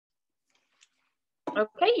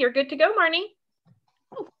Okay, you're good to go, Marnie.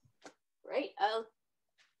 Oh, great.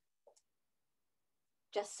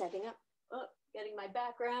 Just setting up, getting my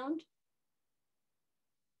background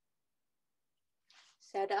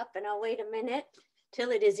set up, and I'll wait a minute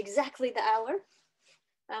till it is exactly the hour.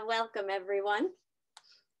 Welcome, everyone.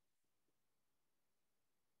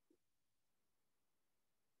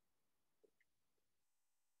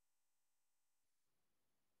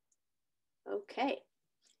 Okay,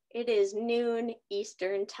 it is noon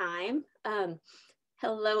Eastern time.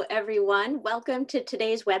 Hello, everyone. Welcome to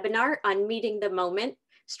today's webinar on Meeting the Moment,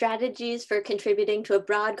 Strategies for Contributing to a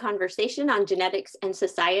Broad Conversation on Genetics and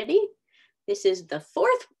Society. This is the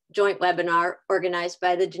fourth joint webinar organized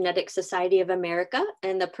by the Genetics Society of America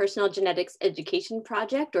and the Personal Genetics Education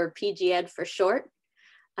Project, or pgEd for short.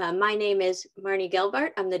 My name is Marnie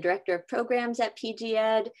Gelbart. I'm the Director of Programs at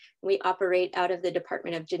pgEd. We operate out of the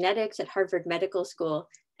Department of Genetics at Harvard Medical School.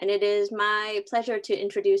 And it is my pleasure to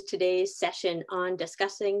introduce today's session on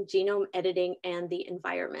discussing genome editing and the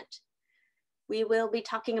environment. We will be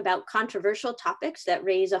talking about controversial topics that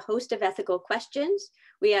raise a host of ethical questions.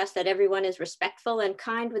 We ask that everyone is respectful and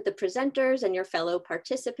kind with the presenters and your fellow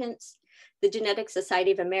participants. The Genetics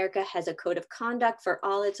Society of America has a code of conduct for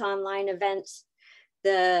all its online events.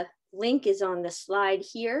 The link is on the slide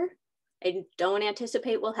here. I don't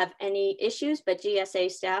anticipate we'll have any issues, but GSA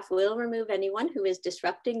staff will remove anyone who is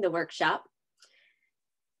disrupting the workshop.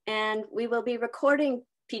 And we will be recording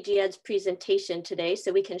pgEd's presentation today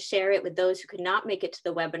so we can share it with those who could not make it to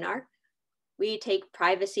the webinar. We take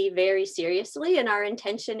privacy very seriously, and our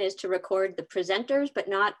intention is to record the presenters, but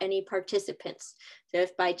not any participants. So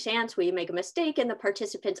if by chance we make a mistake and the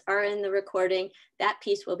participants are in the recording, that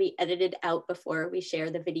piece will be edited out before we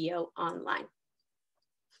share the video online.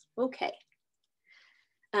 Okay.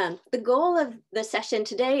 The goal of the session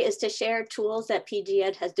today is to share tools that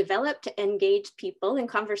pgEd has developed to engage people in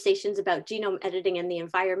conversations about genome editing and the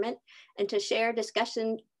environment, and to share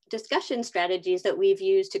discussion strategies that we've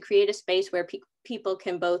used to create a space where people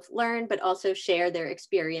can both learn but also share their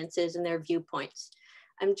experiences and their viewpoints.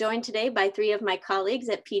 I'm joined today by three of my colleagues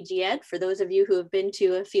at pgEd. For those of you who have been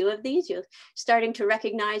to a few of these, you're starting to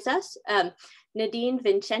recognize us. Nadine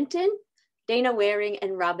Vincentin, Dana Waring,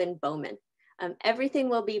 and Robin Bowman. Everything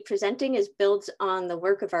we'll be presenting is builds on the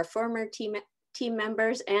work of our former team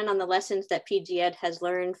members and on the lessons that pgEd has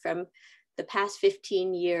learned from the past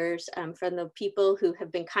 15 years from the people who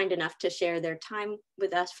have been kind enough to share their time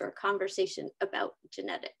with us for a conversation about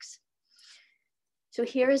genetics. So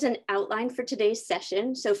here is an outline for today's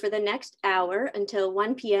session. So for the next hour until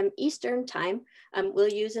 1 p.m. Eastern time, we'll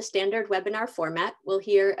use a standard webinar format. We'll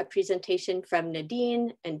hear a presentation from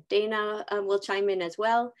Nadine, and Dana will chime in as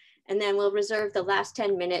well. And then we'll reserve the last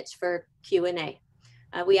 10 minutes for Q&A.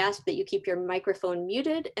 We ask that you keep your microphone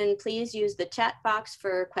muted, and please use the chat box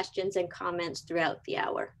for questions and comments throughout the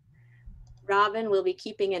hour. Robin will be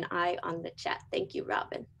keeping an eye on the chat. Thank you,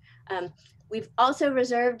 Robin. We've also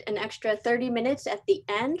reserved an extra 30 minutes at the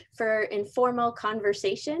end for informal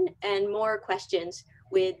conversation and more questions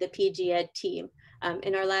with the pgEd team.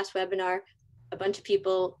 In our last webinar, a bunch of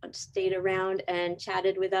people stayed around and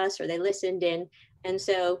chatted with us, or they listened in. And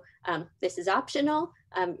so this is optional.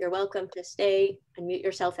 You're welcome to stay and mute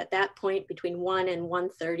yourself at that point between 1 and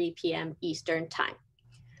 1:30 p.m. Eastern time.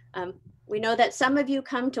 We know that some of you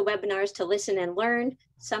come to webinars to listen and learn.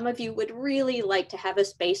 Some of you would really like to have a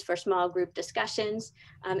space for small group discussions.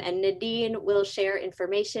 And Nadine will share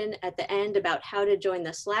information at the end about how to join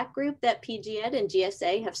the Slack group that pgEd and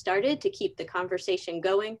GSA have started to keep the conversation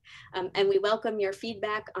going. And we welcome your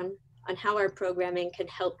feedback on how our programming can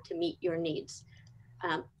help to meet your needs.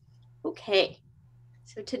 Okay,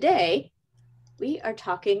 so today we are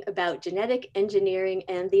talking about genetic engineering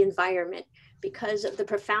and the environment because of the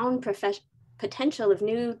profound potential of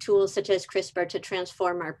new tools such as CRISPR to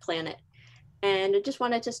transform our planet. And I just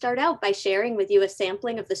wanted to start out by sharing with you a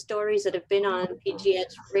sampling of the stories that have been on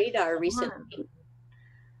pgEd's radar recently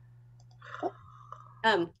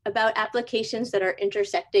about applications that are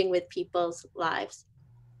intersecting with people's lives.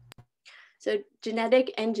 So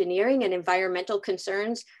genetic engineering and environmental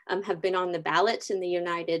concerns have been on the ballots in the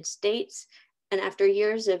United States. And after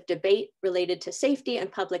years of debate related to safety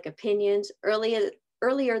and public opinions,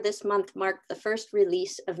 earlier this month marked the first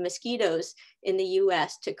release of mosquitoes in the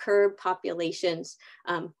US to curb populations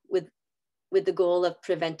with the goal of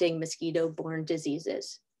preventing mosquito-borne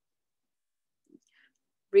diseases.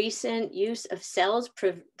 Recent use of cells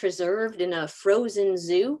preserved in a frozen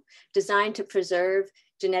zoo designed to preserve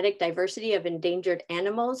genetic diversity of endangered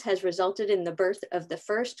animals has resulted in the birth of the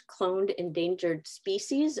first cloned endangered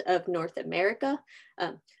species of North America,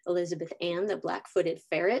 Elizabeth Ann, the black-footed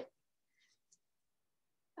ferret.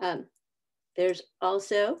 There's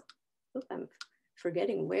also, I'm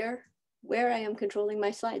forgetting where I am controlling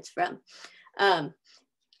my slides from.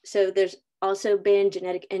 So there's also been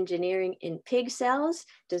genetic engineering in pig cells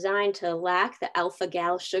designed to lack the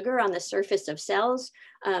alpha-gal sugar on the surface of cells,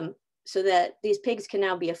 so that these pigs can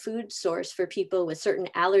now be a food source for people with certain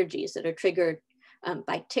allergies that are triggered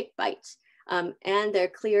by tick bites. And they're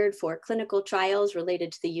cleared for clinical trials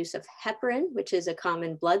related to the use of heparin, which is a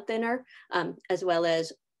common blood thinner, as well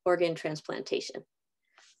as organ transplantation.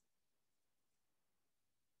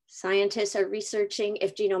 Scientists are researching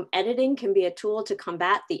if genome editing can be a tool to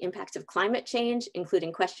combat the impacts of climate change,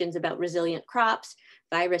 including questions about resilient crops,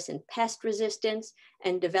 virus and pest resistance,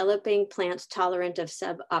 and developing plants tolerant of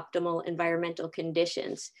suboptimal environmental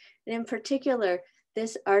conditions. And in particular,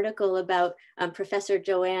 this article about Professor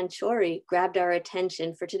Joanne Chori grabbed our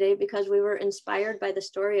attention for today because we were inspired by the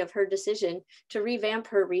story of her decision to revamp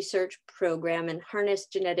her research program and harness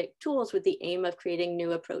genetic tools with the aim of creating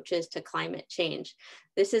new approaches to climate change.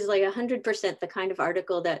 This is like 100% the kind of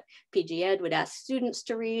article that pgEd would ask students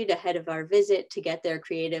to read ahead of our visit to get their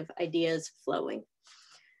creative ideas flowing.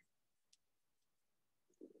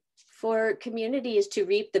 For communities to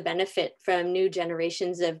reap the benefit from new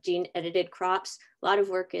generations of gene-edited crops, a lot of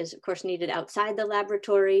work is, of course, needed outside the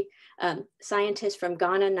laboratory. Scientists from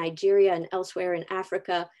Ghana, Nigeria, and elsewhere in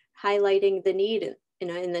Africa highlighting the need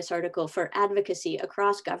in this article for advocacy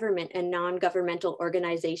across government and non-governmental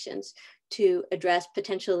organizations to address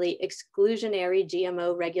potentially exclusionary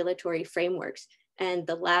GMO regulatory frameworks and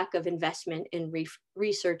the lack of investment in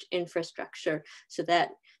research infrastructure so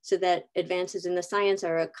that advances in the science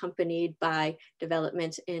are accompanied by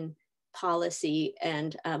developments in policy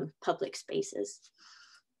and public spaces.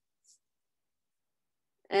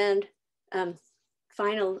 And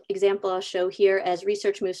final example I'll show here, as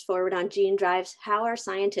research moves forward on gene drives, how are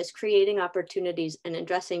scientists creating opportunities and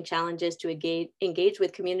addressing challenges to engage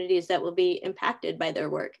with communities that will be impacted by their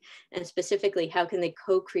work? And specifically, how can they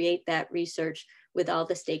co-create that research with all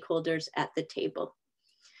the stakeholders at the table?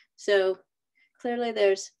 So clearly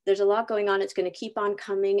there's a lot going on. It's going to keep on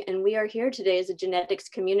coming. And we are here today as a genetics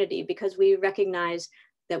community because we recognize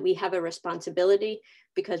that we have a responsibility,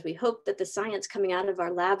 because we hope that the science coming out of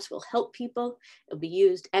our labs will help people, it'll be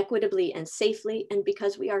used equitably and safely, and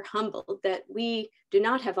because we are humbled that we do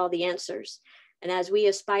not have all the answers. And as we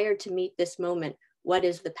aspire to meet this moment, what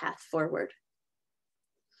is the path forward?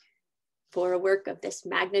 For a work of this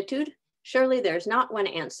magnitude, surely there's not one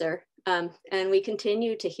answer. And we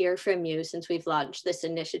continue to hear from you since we've launched this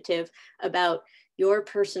initiative about your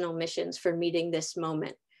personal missions for meeting this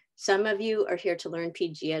moment. Some of you are here to learn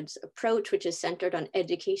pgEd's approach, which is centered on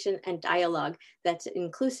education and dialogue that's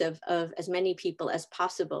inclusive of as many people as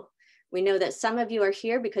possible. We know that some of you are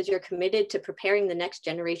here because you're committed to preparing the next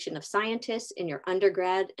generation of scientists in your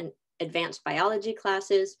undergrad and advanced biology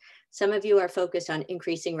classes. Some of you are focused on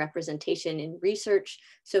increasing representation in research,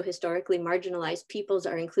 so historically marginalized peoples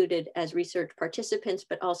are included as research participants,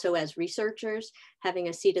 but also as researchers, having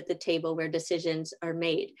a seat at the table where decisions are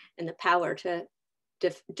made and the power to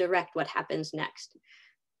direct what happens next.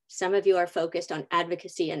 Some of you are focused on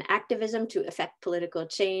advocacy and activism to affect political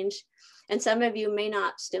change. And some of you may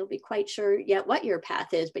not still be quite sure yet what your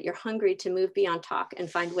path is, but you're hungry to move beyond talk and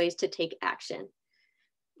find ways to take action.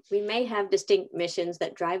 We may have distinct missions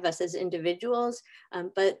that drive us as individuals,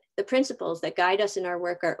 but the principles that guide us in our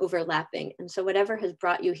work are overlapping. And so whatever has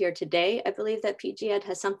brought you here today, I believe that pgEd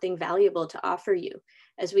has something valuable to offer you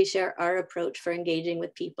as we share our approach for engaging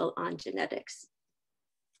with people on genetics.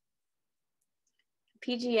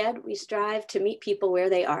 pgEd, we strive to meet people where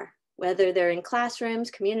they are, whether they're in classrooms,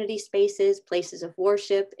 community spaces, places of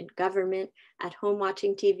worship, in government, at home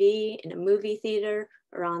watching TV, in a movie theater,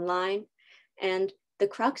 or online. And the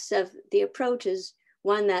crux of the approach is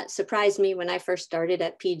one that surprised me when I first started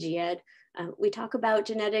at pgEd. We talk about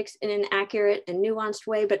genetics in an accurate and nuanced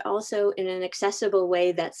way, but also in an accessible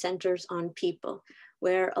way that centers on people,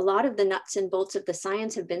 where a lot of the nuts and bolts of the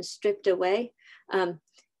science have been stripped away.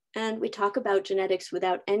 And we talk about genetics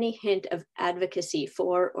without any hint of advocacy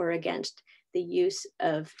for or against the use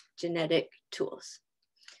of genetic tools.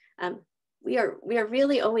 We are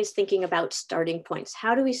really always thinking about starting points.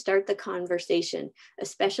 How do we start the conversation,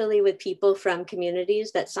 especially with people from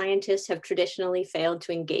communities that scientists have traditionally failed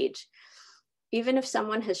to engage? Even if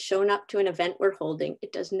someone has shown up to an event we're holding,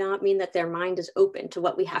 it does not mean that their mind is open to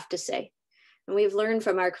what we have to say. And we've learned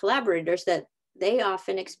from our collaborators that they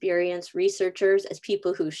often experience researchers as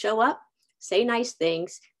people who show up, say nice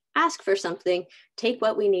things, ask for something, take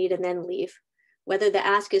what we need, and then leave, whether the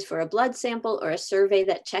ask is for a blood sample or a survey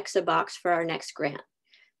that checks a box for our next grant.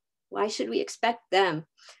 Why should we expect them,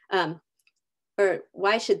 or Or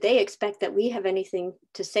why should they expect that we have anything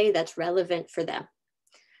to say that's relevant for them?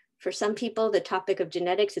 For some people, the topic of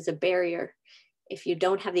genetics is a barrier. If you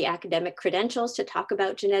don't have the academic credentials to talk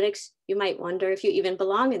about genetics, you might wonder if you even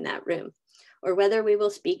belong in that room, or whether we will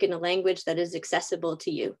speak in a language that is accessible to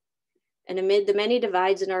you. And amid the many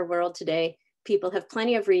divides in our world today, people have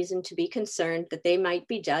plenty of reason to be concerned that they might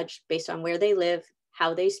be judged based on where they live,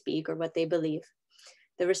 how they speak, or what they believe.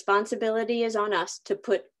 The responsibility is on us to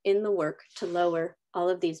put in the work to lower all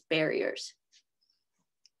of these barriers.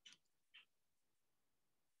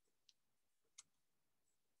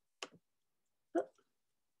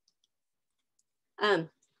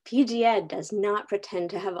 pgEd does not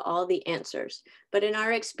pretend to have all the answers, but in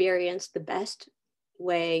our experience, the best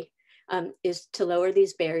way is to lower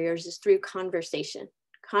these barriers is through conversation.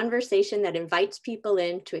 Conversation that invites people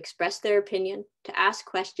in to express their opinion, to ask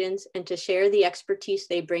questions, and to share the expertise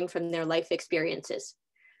they bring from their life experiences.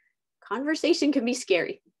 Conversation can be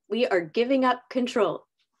scary. We are giving up control.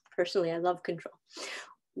 Personally, I love control.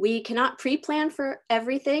 We cannot pre-plan for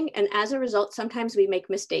everything, and as a result, sometimes we make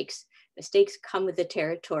mistakes. Mistakes come with the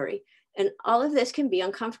territory, and all of this can be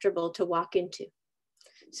uncomfortable to walk into.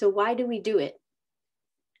 So why do we do it?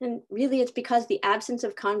 And really, it's because the absence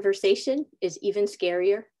of conversation is even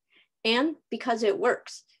scarier, and because it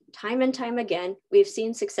works. Time and time again, we've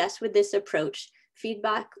seen success with this approach,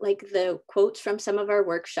 feedback like the quotes from some of our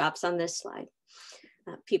workshops on this slide.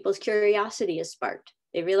 People's curiosity is sparked.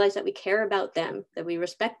 They realize that we care about them, that we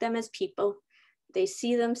respect them as people. They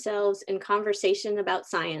see themselves in conversation about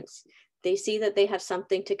science. They see that they have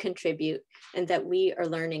something to contribute and that we are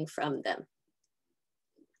learning from them.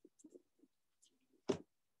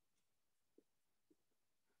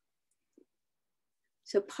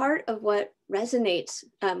 So part of what resonates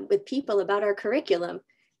with people about our curriculum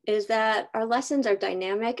is that our lessons are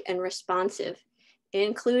dynamic and responsive.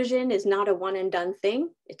 Inclusion is not a one and done thing.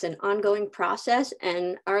 It's an ongoing process,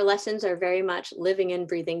 and our lessons are very much living and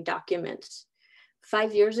breathing documents.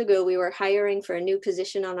 5 years ago, we were hiring for a new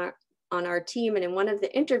position on our team, and in one of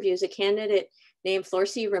the interviews, a candidate named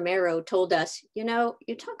Florcy Romero told us, you know,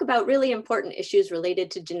 you talk about really important issues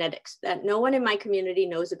related to genetics that no one in my community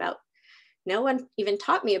knows about. No one even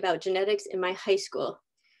taught me about genetics in my high school.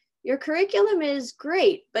 Your curriculum is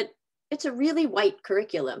great, but it's a really white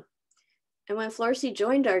curriculum. And when Florcy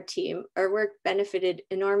joined our team, our work benefited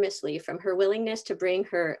enormously from her willingness to bring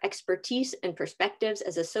her expertise and perspectives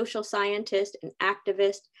as a social scientist, an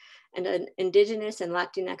activist, and an Indigenous and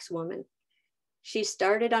Latinx woman. She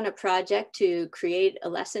started on a project to create a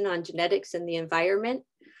lesson on genetics and the environment.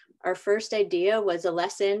 Our first idea was a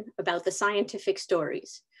lesson about the scientific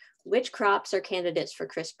stories. Which crops are candidates for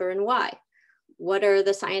CRISPR and why? What are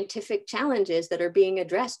the scientific challenges that are being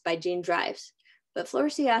addressed by gene drives? But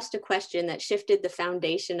Florcy asked a question that shifted the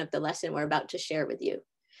foundation of the lesson we're about to share with you.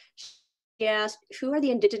 She asked, who are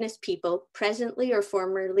the Indigenous people presently or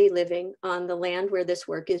formerly living on the land where this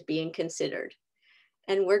work is being considered?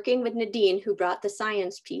 And working with Nadine, who brought the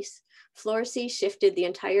science piece, Florcy shifted the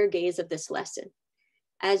entire gaze of this lesson.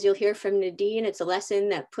 As you'll hear from Nadine, it's a lesson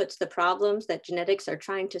that puts the problems that genetics are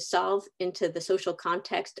trying to solve into the social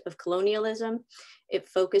context of colonialism. It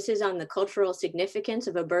focuses on the cultural significance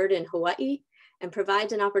of a bird in Hawaii and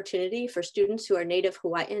provides an opportunity for students who are Native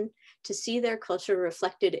Hawaiian to see their culture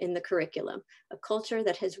reflected in the curriculum, a culture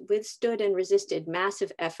that has withstood and resisted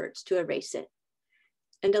massive efforts to erase it.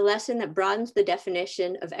 And a lesson that broadens the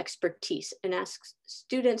definition of expertise and asks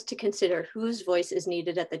students to consider whose voice is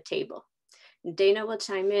needed at the table. Dana will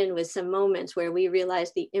chime in with some moments where we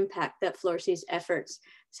realized the impact that Florcy's efforts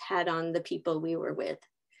had on the people we were with.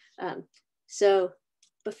 So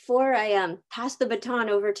before I pass the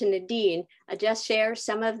baton over to Nadine, I just share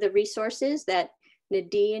some of the resources that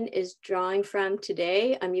Nadine is drawing from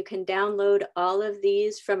today. You can download all of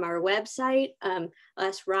these from our website. I'll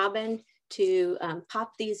ask Robin to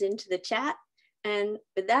pop these into the chat. And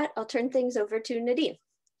with that, I'll turn things over to Nadine.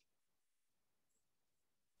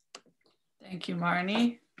 Thank you,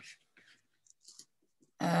 Marnie.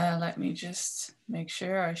 Let me just make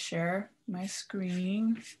sure I share my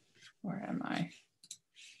screen. Where am I?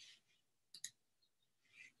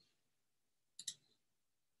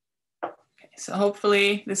 Okay, so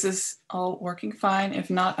hopefully this is all working fine. If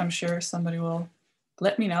not, I'm sure somebody will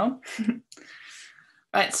let me know.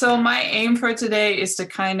 Right, so my aim for today is to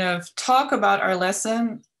kind of talk about our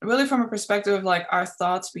lesson really from a perspective of like our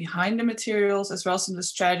thoughts behind the materials, as well as some of the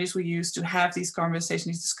strategies we use to have these conversations,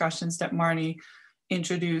 these discussions that Marnie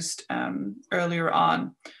introduced earlier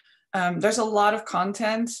on. There's a lot of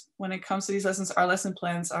content when it comes to these lessons. Our lesson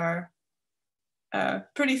plans are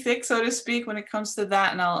pretty thick, so to speak, when it comes to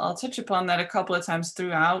that. And I'll touch upon that a couple of times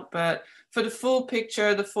throughout. But for the full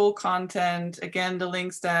picture, the full content, again, the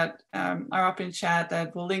links that are up in chat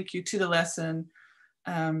that will link you to the lesson.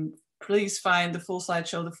 Please find the full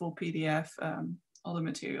slideshow, the full PDF, all the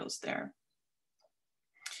materials there.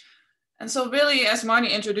 And so really, as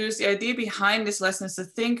Marnie introduced, the idea behind this lesson is to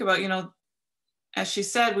think about, you know, as she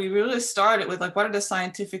said, we really started with like, what are the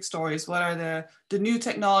scientific stories? What are the new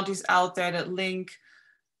technologies out there that link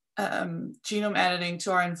genome editing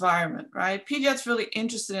to our environment, right? pgEd's really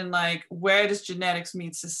interested in like, where does genetics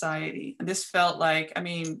meet society? And this felt like, I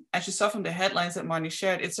mean, as you saw from the headlines that Marnie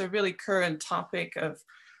shared, it's a really current topic of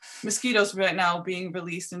mosquitoes right now being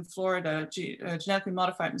released in Florida, genetically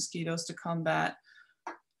modified mosquitoes to combat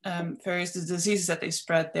various diseases that they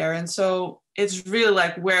spread there. And so it's really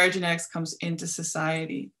like where genetics comes into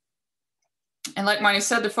society. And like Marnie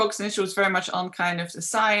said, the focus initially was very much on kind of the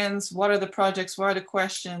science, what are the projects, what are the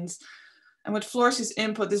questions? And with Florcy's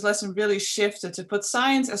input, this lesson really shifted to put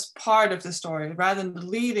science as part of the story, rather than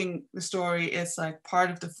leading the story. It's like part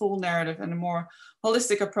of the full narrative and a more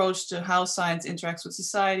holistic approach to how science interacts with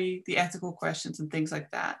society, the ethical questions and things like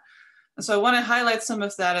that. And so I want to highlight some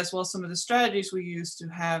of that, as well as some of the strategies we use to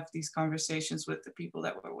have these conversations with the people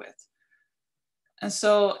that we're with. And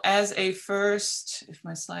so as a first, if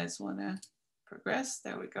my slides want to progress,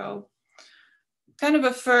 there we go. Kind of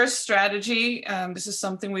a first strategy. This is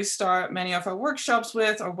something we start many of our workshops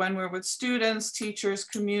with, or when we're with students, teachers,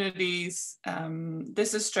 communities.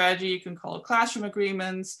 This is strategy you can call classroom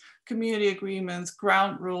agreements, community agreements,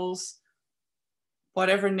 ground rules,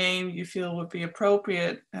 whatever name you feel would be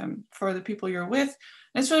appropriate for the people you're with.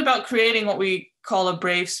 And it's really about creating what we call a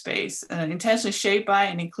brave space, intentionally shaped by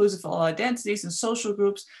and inclusive of all identities and social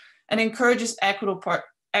groups, and encourages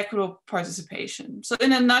equitable participation. So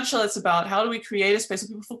in a nutshell, it's about how do we create a space where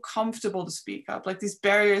people feel comfortable to speak up, like these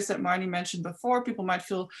barriers that Marnie mentioned before. People might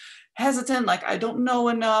feel hesitant, like I don't know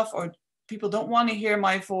enough, or people don't want to hear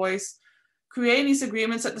my voice. Creating these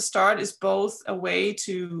agreements at the start is both a way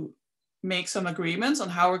to make some agreements on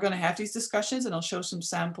how we're going to have these discussions, and I'll show some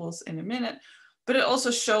samples in a minute, but it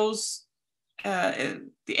also shows, the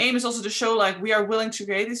aim is also to show like we are willing to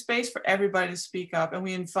create this space for everybody to speak up, and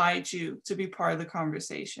we invite you to be part of the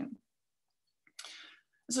conversation.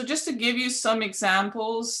 So just to give you some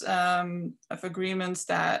examples of agreements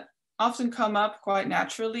that often come up quite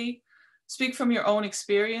naturally, speak from your own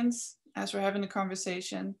experience as we're having a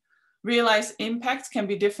conversation. Realize impact can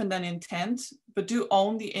be different than intent, but do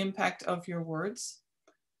own the impact of your words.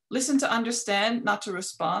 Listen to understand, not to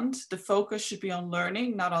respond. The focus should be on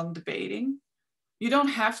learning, not on debating. You don't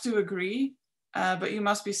have to agree, but you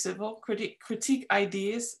must be civil. Critique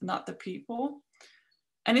ideas, not the people.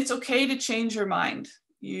 And it's okay to change your mind.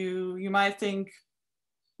 You might think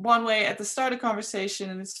one way at the start of conversation,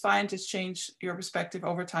 and it's fine to change your perspective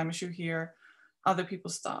over time as you hear other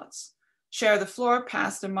people's thoughts. Share the floor,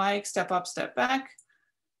 pass the mic, step up, step back.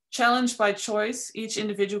 Challenge by choice. Each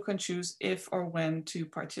individual can choose if or when to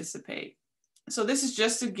participate. So this is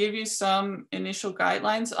just to give you some initial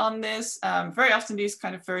guidelines on this. Very often these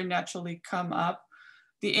kind of very naturally come up.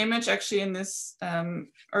 The image actually in this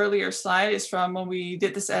earlier slide is from when we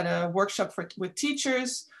did this at a workshop with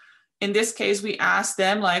teachers. In this case, we asked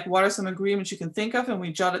them like, what are some agreements you can think of? And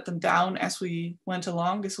we jotted them down as we went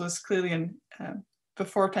along. This was clearly an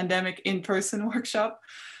before pandemic in-person workshop.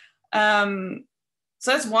 So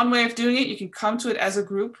that's one way of doing it. You can come to it as a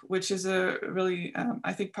group, which is a really,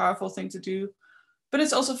 I think, powerful thing to do. But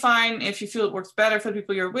it's also fine if you feel it works better for the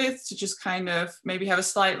people you're with to just kind of maybe have a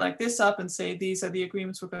slide like this up and say, these are the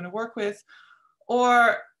agreements we're going to work with.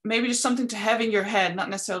 Or maybe just something to have in your head, not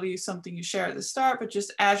necessarily something you share at the start, but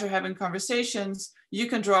just as you're having conversations, you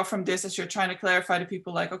can draw from this as you're trying to clarify to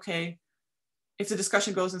people like, okay, if the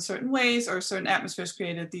discussion goes in certain ways or a certain atmosphere is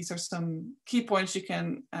created, these are some key points you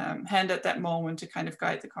can hand at that moment to kind of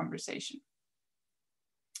guide the conversation.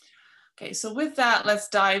 Okay, so with that, let's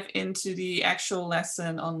dive into the actual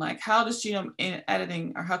lesson on like, how does genome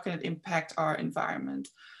editing, or how can it impact our environment?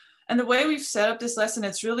 And the way we've set up this lesson,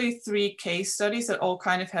 it's really 3 case studies that all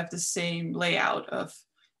kind of have the same layout of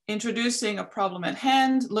introducing a problem at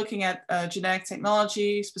hand, looking at genetic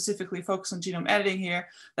technology, specifically focus on genome editing here,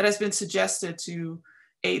 that has been suggested to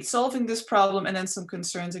aid solving this problem, and then some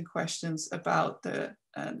concerns and questions about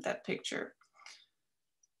that picture.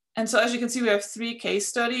 And so as you can see, we have 3 case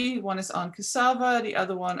studies. One is on cassava, the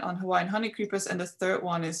other one on Hawaiian honeycreepers, and the third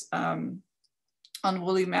one is on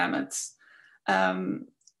woolly mammoths.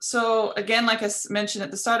 So again, like I mentioned at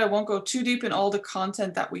the start, I won't go too deep in all the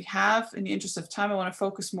content that we have. In the interest of time, I want to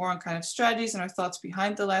focus more on kind of strategies and our thoughts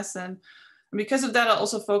behind the lesson. And because of that, I'll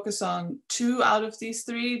also focus on 2 out of these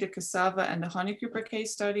 3, the cassava and the honeycreeper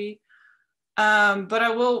case study. But I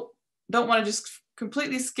don't want to just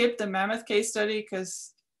completely skip the mammoth case study,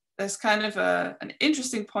 because there's kind of an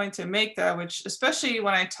interesting point to make there, which especially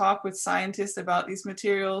when I talk with scientists about these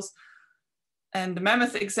materials, and the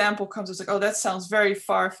mammoth example comes, it's like, oh, that sounds very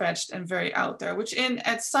far-fetched and very out there, which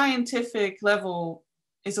at scientific level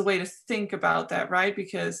is a way to think about that, right?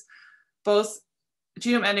 Because both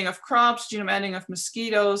genome editing of crops, genome editing of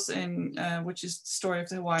mosquitoes, and which is the story of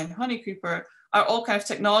the Hawaiian honeycreeper, are all kind of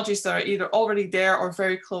technologies that are either already there or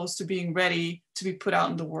very close to being ready to be put out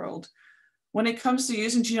in the world. When it comes to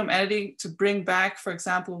using genome editing to bring back, for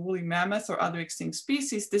example, woolly mammoth or other extinct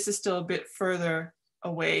species, this is still a bit further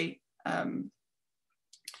away.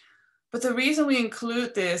 But the reason we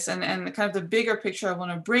include this, and kind of the bigger picture I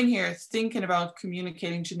want to bring here, thinking about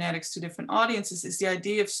communicating genetics to different audiences, is the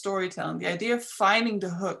idea of storytelling, the idea of finding the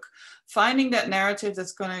hook, finding that narrative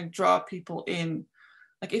that's going to draw people in.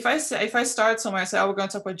 Like if I start somewhere, I say, oh, we're going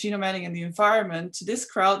to talk about genome editing in the environment, to this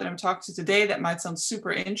crowd that I'm talking to today, that might sound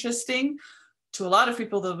super interesting. To a lot of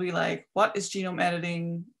people, they'll be like, what is genome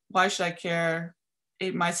editing? Why should I care?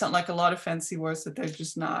 It might sound like a lot of fancy words that they're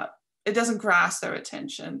just not, it doesn't grasp their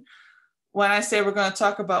attention. When I say we're going to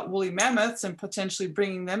talk about woolly mammoths and potentially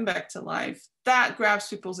bringing them back to life, that grabs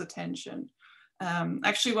people's attention.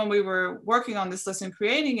 Actually, when we were working on this lesson,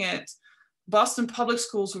 creating it, Boston public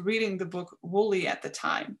schools were reading the book Woolly at the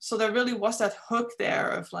time. So there really was that hook there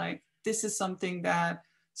of like, this is something that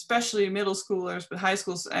especially middle schoolers, but high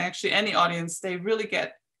schools, actually any audience, they really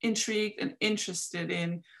get intrigued and interested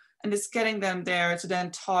in. And it's getting them there to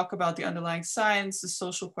then talk about the underlying science, the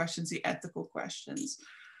social questions, the ethical questions.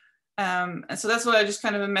 And so that's what I just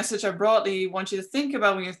kind of a message I broadly want you to think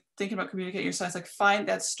about when you're thinking about communicating your science, like find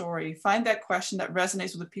that story, find that question that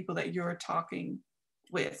resonates with the people that you're talking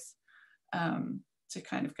with, to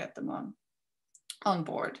kind of get them on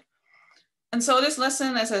board. And so this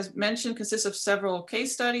lesson, as I mentioned, consists of several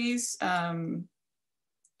case studies. And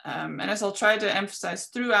as I'll try to emphasize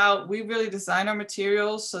throughout, we really design our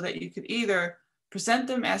materials so that you could either present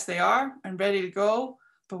them as they are and ready to go,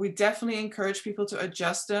 but we definitely encourage people to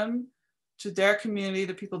adjust them to their community,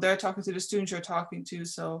 the people they're talking to, the students you're talking to.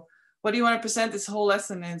 So what do you want to present this whole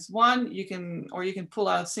lesson is? One, you can pull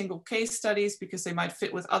out single case studies because they might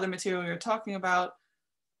fit with other material you're talking about.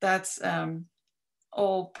 That's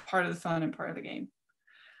all part of the fun and part of the game.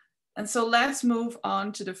 And so let's move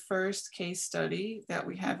on to the first case study that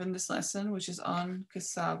we have in this lesson, which is on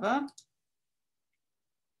cassava.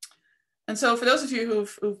 And so for those of you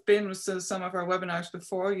who've been with some of our webinars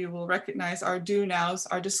before, you will recognize our do nows,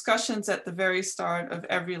 our discussions at the very start of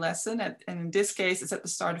every lesson. And in this case, it's at the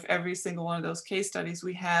start of every single one of those case studies.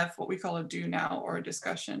 We have what we call a do now or a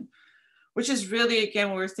discussion, which is really, again,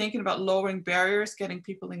 when we're thinking about lowering barriers, getting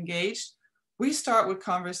people engaged, we start with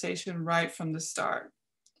conversation right from the start.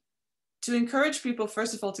 To encourage people,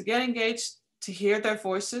 first of all, to get engaged, to hear their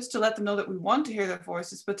voices, to let them know that we want to hear their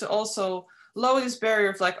voices, but to also lower this barrier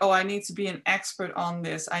of like, oh, I need to be an expert on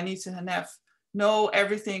this. I need to know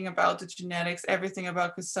everything about the genetics, everything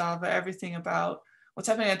about cassava, everything about what's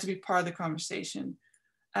happening. I have to be part of the conversation.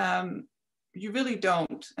 You really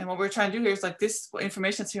don't. And what we're trying to do here is like this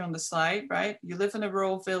information that's here on the slide, right? You live in a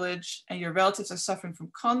rural village and your relatives are suffering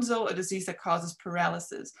from konzo, a disease that causes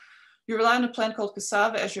paralysis. You rely on a plant called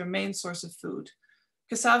cassava as your main source of food.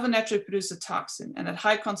 Cassava naturally produces a toxin, and at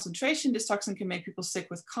high concentration, this toxin can make people sick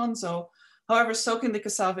with konzo. However, soaking the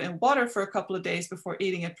cassava in water for a couple of days before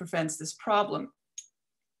eating it prevents this problem.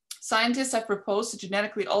 Scientists have proposed to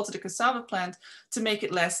genetically alter the cassava plant to make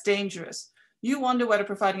it less dangerous. You wonder whether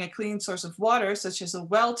providing a clean source of water, such as a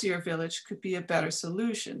well to your village, could be a better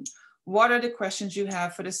solution. What are the questions you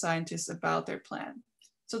have for the scientists about their plan?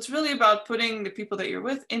 So it's really about putting the people that you're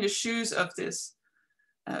with in the shoes of this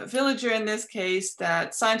villager in this case,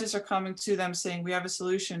 that scientists are coming to them saying, we have a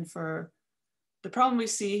solution for the problem we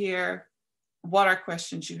see here. What are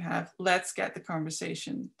questions you have? Let's get the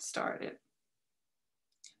conversation started.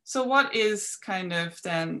 So what is kind of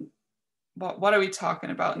then, what are we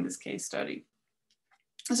talking about in this case study?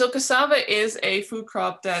 So cassava is a food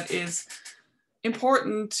crop that is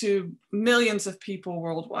important to millions of people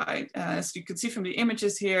worldwide. As you can see from the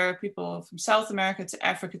images here, people from South America to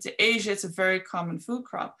Africa to Asia, it's a very common food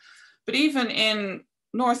crop. But even in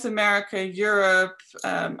North America, Europe,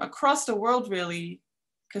 across the world really,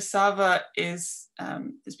 cassava is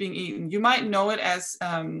being eaten. You might know it as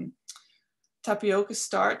tapioca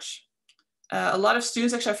starch. A lot of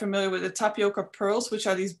students actually are familiar with the tapioca pearls, which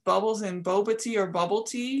are these bubbles in boba tea or bubble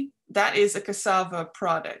tea. That is a cassava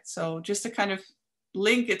product. So just to kind of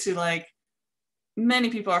link it to like, many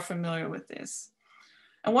people are familiar with this.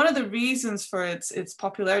 And one of the reasons for its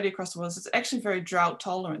popularity across the world is it's actually very drought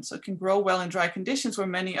tolerant. So it can grow well in dry conditions where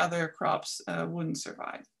many other crops wouldn't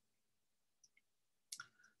survive.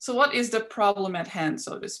 So what is the problem at hand,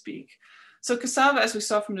 so to speak? So cassava, as we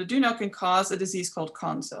saw from the Duno, can cause a disease called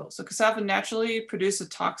konzo. So cassava naturally produces a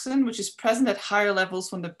toxin, which is present at higher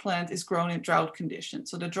levels when the plant is grown in drought conditions.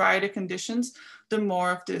 So the drier the conditions, the more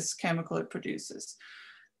of this chemical it produces.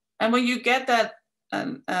 And when you get that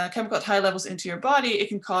chemical at high levels into your body, it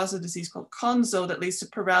can cause a disease called konzo that leads to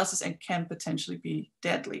paralysis and can potentially be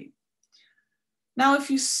deadly. Now, if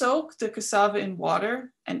you soak the cassava in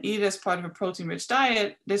water and eat it as part of a protein-rich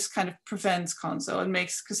diet, this kind of prevents konzo and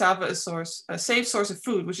makes cassava a safe source of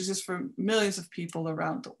food, which is just for millions of people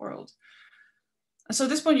around the world. And so at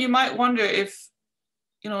this point, you might wonder if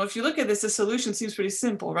you look at this, the solution seems pretty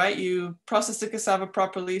simple, right? You process the cassava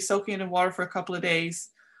properly, soaking it in water for a couple of days,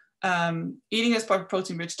 eating as part of a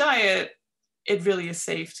protein-rich diet, it really is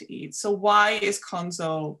safe to eat. So why is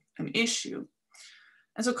konzo an issue?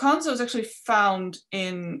 And so konzo is actually found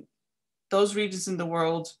in those regions in the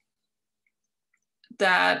world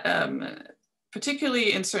that,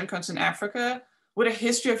 particularly in certain countries in Africa, with a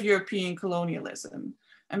history of European colonialism.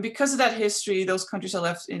 And because of that history, those countries are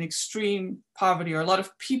left in extreme poverty, or a lot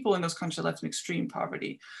of people in those countries are left in extreme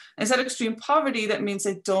poverty. And it's that extreme poverty that means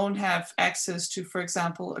they don't have access to, for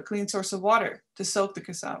example, a clean source of water to soak the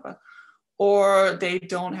cassava, or they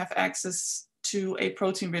don't have access to a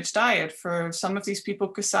protein-rich diet. For some of these people,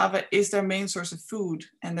 cassava is their main source of food,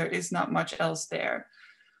 and there is not much else there.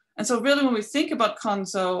 And so really when we think about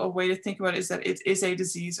konzo, a way to think about it is that it is a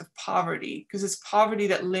disease of poverty, because it's poverty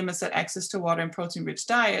that limits that access to water and protein-rich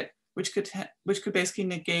diet, which could basically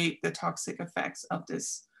negate the toxic effects of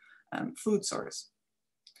this food source.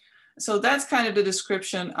 So that's kind of the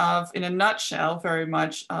description of, in a nutshell, very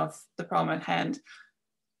much of the problem at hand.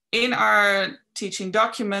 In our teaching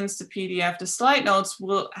documents, the PDF, the slide notes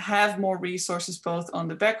will have more resources both on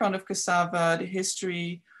the background of cassava, the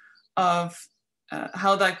history of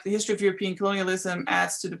how the history of European colonialism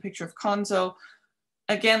adds to the picture of konzo.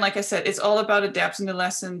 Again, like I said, it's all about adapting the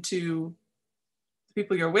lesson to the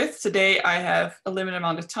people you're with. Today, I have a limited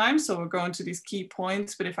amount of time, so we're going to these key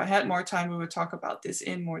points, but if I had more time, we would talk about this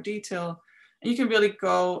in more detail. And you can really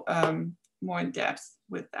go more in depth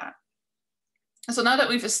with that. And so now that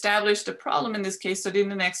we've established the problem in this case study,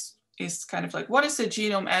 the next is kind of like, what is the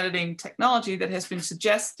genome editing technology that has been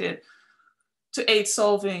suggested to aid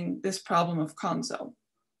solving this problem of konzo?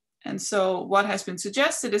 And so what has been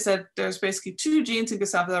suggested is that there's basically two genes in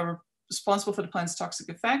cassava that are responsible for the plant's toxic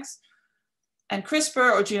effects. And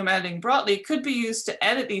CRISPR, or genome editing broadly, could be used to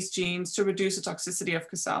edit these genes to reduce the toxicity of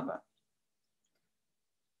cassava.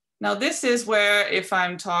 Now, this is where, if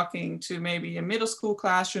I'm talking to maybe a middle school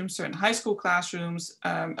classroom, certain high school classrooms,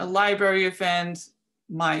 a library event,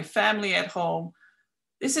 my family at home,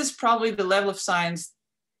 this is probably the level of science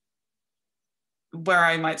where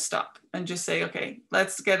I might stop and just say, okay,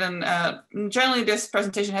 let's get generally this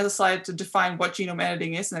presentation has a slide to define what genome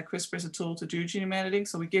editing is, and that CRISPR is a tool to do genome editing.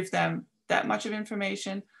 So we give them that much of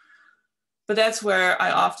information. But that's where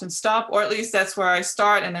I often stop, or at least that's where I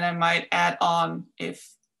start, and then I might add on if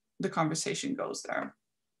the conversation goes there.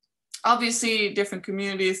 Obviously, different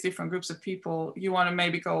communities, different groups of people, you want to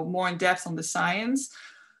maybe go more in depth on the science.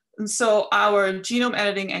 And so our genome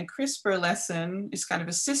editing and CRISPR lesson is kind of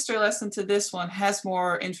a sister lesson to this one, has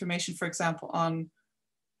more information, for example, on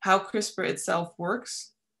how CRISPR itself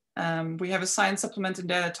works. We have a science supplement in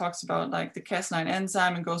there that talks about like the Cas9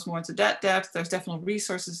 enzyme and goes more into that depth. There's definitely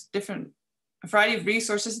resources, a variety of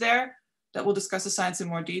resources there that will discuss the science in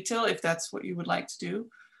more detail if that's what you would like to do.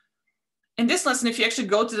 In this lesson, if you actually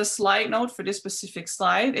go to the slide note for this specific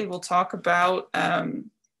slide, it will talk about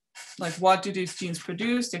like what do these genes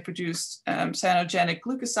produce. They produce cyanogenic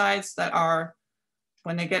glucosides that are,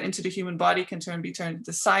 when they get into the human body, can be turned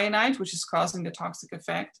into cyanide, which is causing the toxic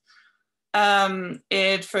effect.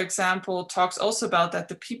 It, for example, talks also about that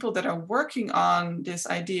the people that are working on this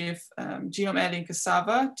idea of genome editing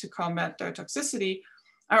cassava to combat their toxicity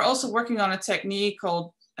are also working on a technique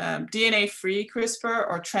called DNA-free CRISPR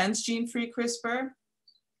or transgene-free CRISPR,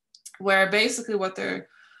 where basically what they're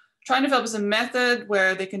trying to develop is a method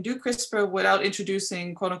where they can do CRISPR without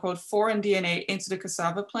introducing quote unquote foreign DNA into the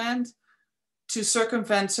cassava plant to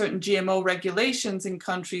circumvent certain GMO regulations in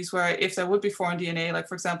countries where if there would be foreign DNA, like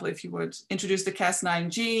for example, if you would introduce the Cas9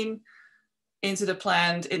 gene into the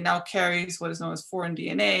plant, it now carries what is known as foreign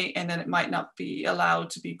DNA, and then it might not be allowed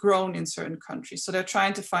to be grown in certain countries. So they're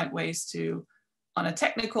trying to find ways to, on a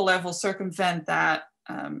technical level, circumvent that,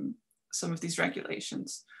 some of these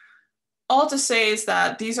regulations. all to say is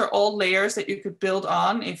that these are all layers that you could build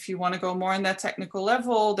on if you want to go more in that technical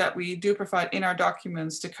level that we do provide in our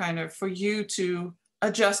documents to kind of for you to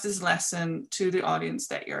adjust this lesson to the audience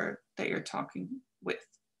that you're talking with.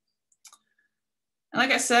 And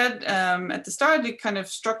like I said at the start, the kind of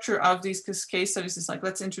structure of these case studies is like,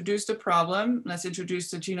 let's introduce the problem, let's introduce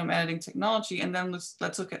the genome editing technology, and then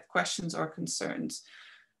let's look at questions or concerns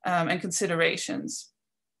and considerations.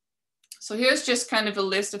 So here's just kind of a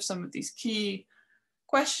list of some of these key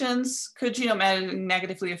questions. Could genome editing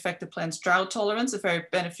negatively affect the plant's drought tolerance, a very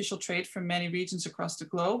beneficial trait for many regions across the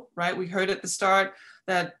globe, right? We heard at the start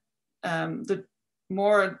that the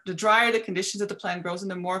drier the conditions that the plant grows in,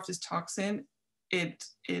 the more of this toxin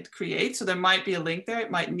it creates. So there might be a link there.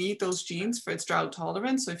 It might need those genes for its drought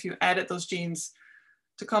tolerance. So if you added those genes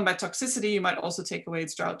to combat toxicity, you might also take away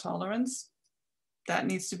its drought tolerance. That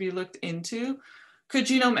needs to be looked into. Could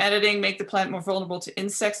genome editing make the plant more vulnerable to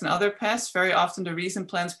insects and other pests? Very often the reason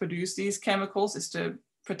plants produce these chemicals is to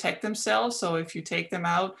protect themselves. So if you take them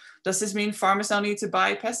out, does this mean farmers now need to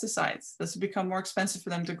buy pesticides? Does it become more expensive for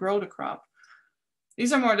them to grow the crop?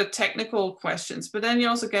 These are more the technical questions, but then you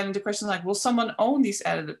also get into questions like, will someone own these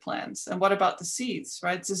edited plants? And what about the seeds,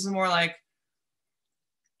 right? This is more like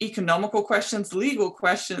economical questions, legal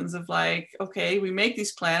questions of like, okay, we make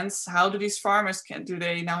these plants, how do these farmers, do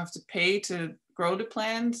they now have to pay to grow the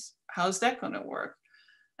plants? How's that going to work?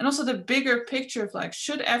 And also the bigger picture of like,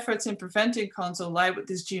 should efforts in preventing Konzo lie with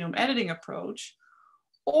this genome editing approach?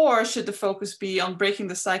 Or should the focus be on breaking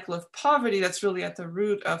the cycle of poverty that's really at the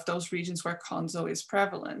root of those regions where Konzo is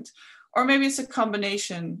prevalent? Or maybe it's a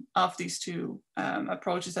combination of these two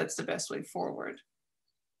approaches that's the best way forward.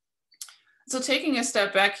 So taking a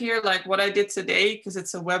step back here, like what I did today, because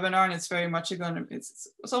it's a webinar and it's very much it's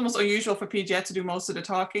almost unusual for pgEd to do most of the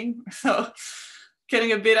talking. So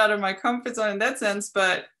getting a bit out of my comfort zone in that sense.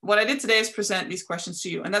 But what I did today is present these questions to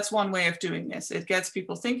you. And that's one way of doing this. It gets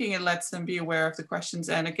people thinking, it lets them be aware of the questions.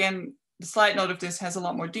 And again, the slide note of this has a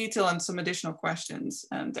lot more detail and some additional questions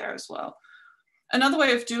there as well. Another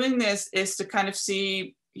way of doing this is to kind of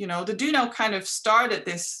see, you know, the do know kind of started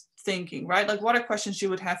this thinking, right? Like what are questions you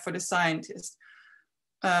would have for the scientist?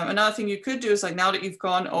 Another thing you could do is like, now that you've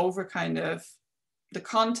gone over kind of the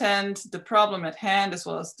content, the problem at hand, as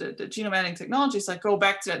well as the genome editing technologies, like go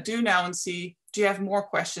back to that do now and see, do you have more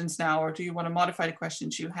questions now, or do you want to modify the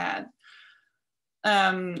questions you had?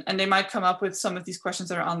 And they might come up with some of these questions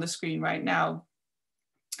that are on the screen right now.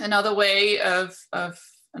 Another way of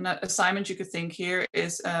an assignment you could think here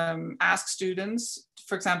is ask students,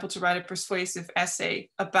 for example, to write a persuasive essay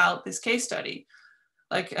about this case study.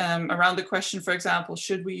 Like around the question, for example,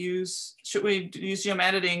 should we use genome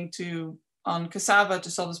editing on cassava to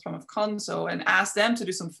solve this problem of Konzo, and ask them to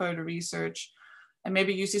do some further research and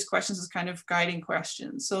maybe use these questions as kind of guiding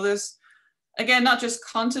questions. So there's, again, not just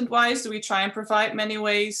content-wise, do we try and provide many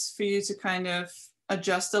ways for you to kind of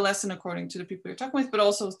adjust the lesson according to the people you're talking with, but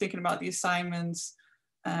also thinking about the assignments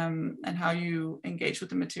and how you engage with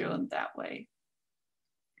the material in that way.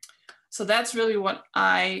 So that's really what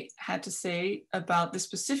I had to say about this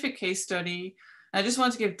specific case study. I just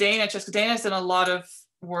wanted to give Dana, just because Dana has done a lot of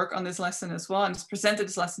work on this lesson as well and has presented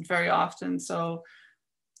this lesson very often. So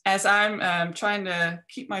as I'm trying to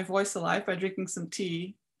keep my voice alive by drinking some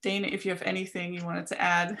tea, Dana, if you have anything you wanted to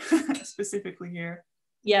add specifically here.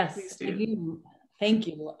 Yes, I do. Thank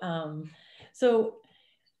you. So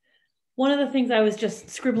one of the things I was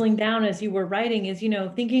just scribbling down as you were writing is, you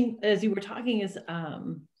know, thinking as you were talking is,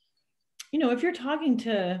 you know, if you're talking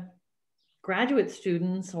to graduate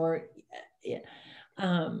students or,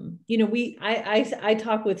 you know, I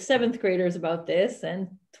talk with 7th graders about this and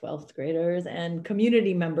 12th graders and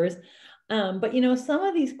community members. But, you know, some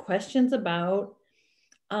of these questions about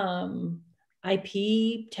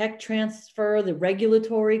IP, tech transfer, the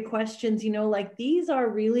regulatory questions, you know, like these are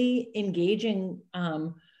really engaging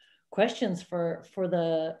questions for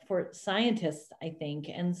scientists, I think.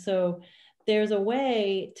 And so there's a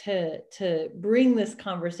way to bring this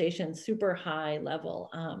conversation super high level.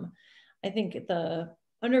 I think at the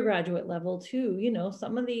undergraduate level too, you know,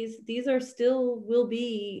 some of these are still will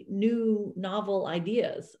be new novel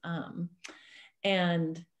ideas.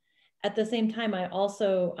 And at the same time, I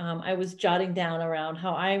also, I was jotting down around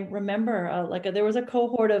how I remember there was a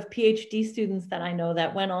cohort of PhD students that I know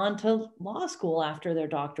that went on to law school after their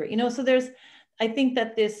doctorate, you know, so I think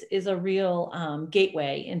that this is a real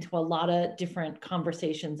gateway into a lot of different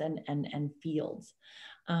conversations and fields.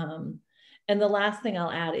 And the last thing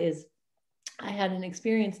I'll add is I had an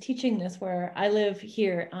experience teaching this where I live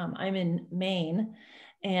here, I'm in Maine,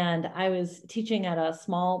 and I was teaching at a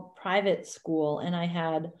small private school, and I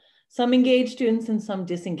had some engaged students and some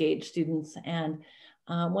disengaged students. And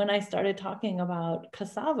when I started talking about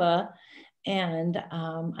cassava, and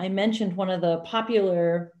I mentioned one of the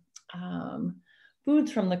popular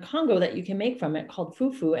foods from the Congo that you can make from it called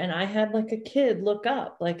fufu. And I had like a kid look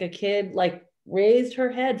up, like a kid like raised her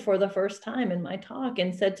head for the first time in my talk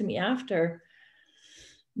and said to me after,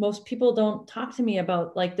 most people don't talk to me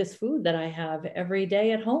about like this food that I have every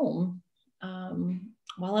day at home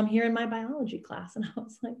while I'm here in my biology class. And I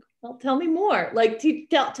was like, well, tell me more, like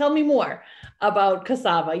tell me more about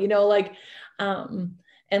cassava, you know, like,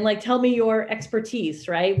 and like, tell me your expertise,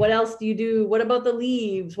 right? What else do you do? What about the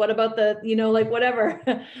leaves? What about the, you know, like whatever.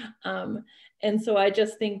 And so I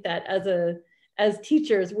just think that as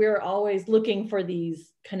teachers, we're always looking for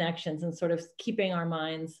these connections and sort of keeping our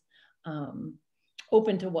minds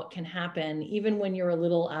open to what can happen, even when you're a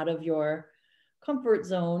little out of your comfort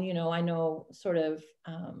zone. You know, I know sort of,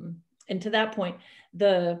 and to that point,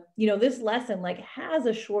 you know, this lesson like has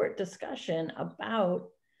a short discussion about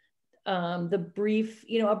the brief,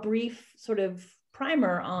 you know, a brief sort of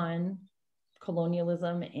primer on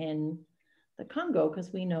colonialism in the Congo,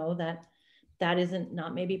 because we know that that isn't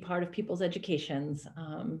not maybe part of people's educations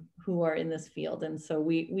who are in this field. And so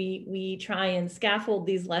we try and scaffold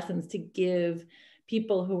these lessons to give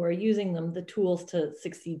people who are using them the tools to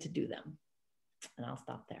succeed to do them. And I'll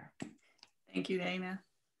stop there. Thank you, Dana.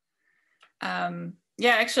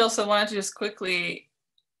 Yeah, actually also wanted to just quickly,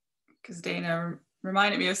 because Dana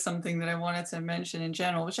reminded me of something that I wanted to mention in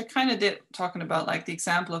general, which I kind of did, talking about like the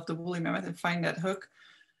example of the woolly mammoth and finding that hook.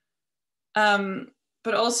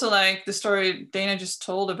 But also like the story Dana just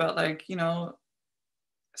told about, like, you know,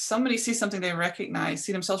 somebody sees something they recognize,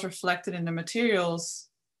 see themselves reflected in the materials,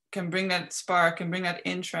 can bring that spark, can bring that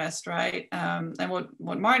interest, right? And what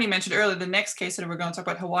Marnie mentioned earlier, the next case that we're going to talk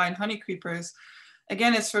about, Hawaiian honey creepers,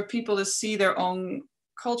 again, it's for people to see their own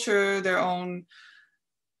culture, their own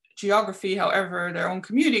geography, however, their own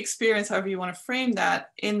community experience, however you want to frame that,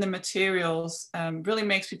 in the materials, really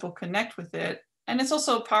makes people connect with it. And it's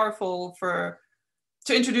also powerful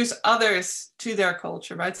to introduce others to their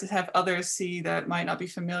culture, right? To have others see that might not be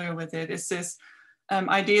familiar with it. It's this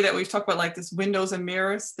idea that we've talked about, like this windows and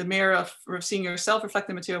mirrors, the mirror of seeing yourself reflect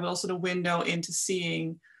the material, but also the window into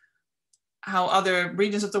seeing how other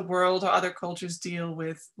regions of the world or other cultures deal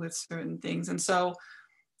with certain things. And so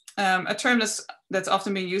a term that's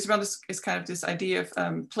often being used around this is kind of this idea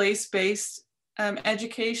of place-based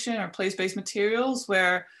education or place-based materials,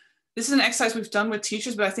 where this is an exercise we've done with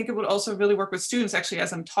teachers, but I think it would also really work with students actually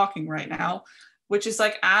as I'm talking right now, which is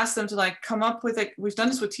like ask them to like come up with we've done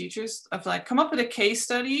this with teachers, of like come up with a case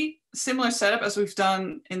study, similar setup as we've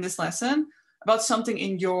done in this lesson, about something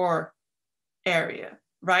in your area,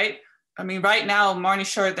 right? I mean, right now, Marnie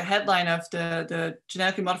showed the headline of the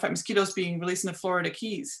genetically modified mosquitoes being released in the Florida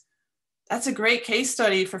Keys. That's a great case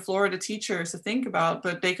study for Florida teachers to think about,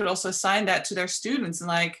 but they could also assign that to their students and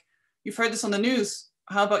like, you've heard this on the news,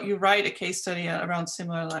 how about you write a case study around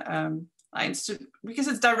similar lines, because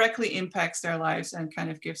it directly impacts their lives and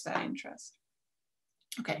kind of gives that interest.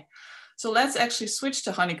 Okay, so let's actually switch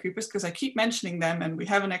to honey creepers, because I keep mentioning them and we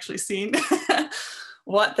haven't actually seen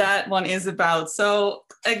what that one is about. So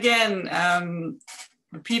again,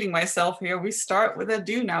 repeating myself here, we start with a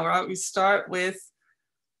do now, right? We start with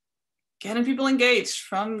getting people engaged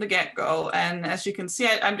from the get-go. And as you can see,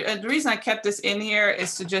 the reason I kept this in here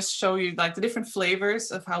is to just show you like the different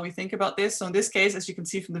flavors of how we think about this. So in this case, as you can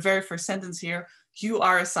see from the very first sentence here, you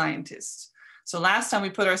are a scientist. So last time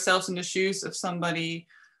we put ourselves in the shoes of somebody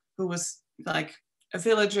who was like a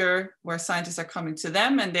villager, where scientists are coming to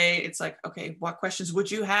them and it's like, okay, what questions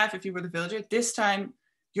would you have if you were the villager? This time,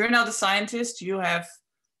 you're now the scientist. You have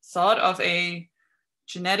thought of a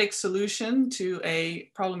genetic solution to a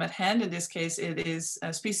problem at hand. In this case, it is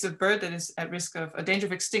a species of bird that is at risk of a danger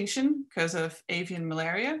of extinction because of avian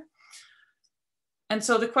malaria. And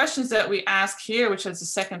so the questions that we ask here, which is the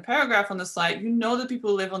second paragraph on the slide, you know that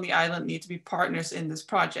people who live on the island need to be partners in this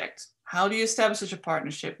project. How do you establish such a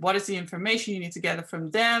partnership? What is the information you need to gather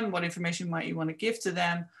from them? What information might you want to give to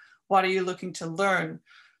them? What are you looking to learn?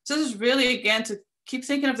 So this is really, again, to keep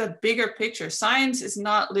thinking of the bigger picture. Science is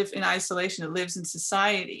not live in isolation, it lives in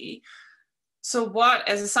society. So what,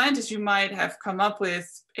 as a scientist, you might have come up with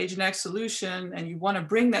a genetic solution and you want to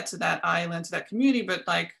bring that to that island, to that community, but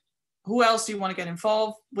like, who else do you want to get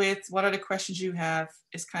involved with? What are the questions you have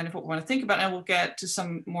is kind of what we want to think about. And we'll get to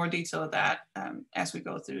some more detail of that as we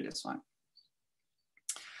go through this one.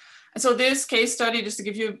 And so this case study, just to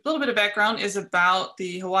give you a little bit of background, is about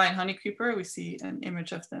the Hawaiian honey creeper. We see an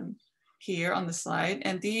image of them here on the slide.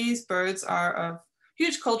 And these birds are of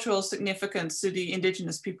huge cultural significance to the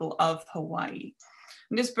indigenous people of Hawaii.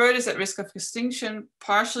 And this bird is at risk of extinction,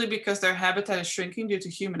 partially because their habitat is shrinking due to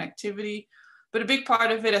human activity. But a big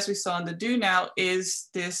part of it, as we saw in the do now, is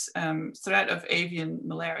this threat of avian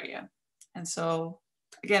malaria. And so,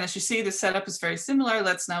 again, as you see, the setup is very similar.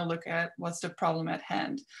 Let's now look at what's the problem at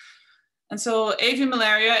hand. And so avian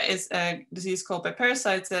malaria is a disease caused by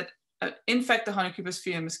parasites that infect the honeycreepers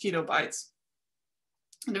via mosquito bites.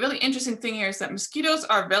 And the really interesting thing here is that mosquitoes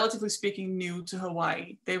are, relatively speaking, new to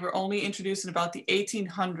Hawaii. They were only introduced in about the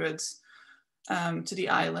 1800s to the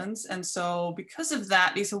islands. And so because of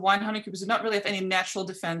that, these Hawaiian honeycreepers do not really have any natural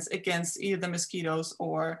defense against either the mosquitoes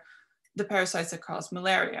or the parasites that cause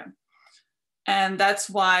malaria. And that's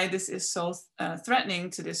why this is so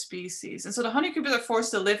threatening to this species. And so the honeycreepers are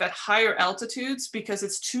forced to live at higher altitudes because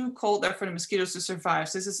it's too cold there for the mosquitoes to survive.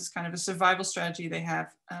 So this is kind of a survival strategy they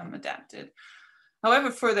have adapted.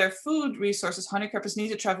 However, for their food resources, honeycreepers need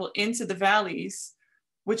to travel into the valleys,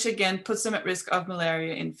 which again puts them at risk of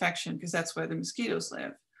malaria infection because that's where the mosquitoes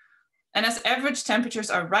live. And as average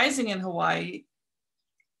temperatures are rising in Hawaii,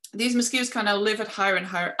 these mosquitoes kind of live at higher and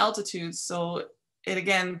higher altitudes. So it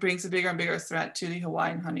again brings a bigger and bigger threat to the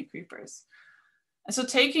Hawaiian honeycreepers. And so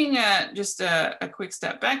taking just a quick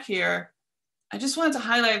step back here, I just wanted to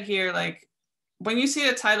highlight here, like, when you see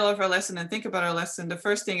the title of our lesson and think about our lesson, the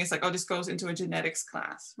first thing is like, oh, this goes into a genetics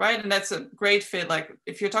class, right? And that's a great fit. Like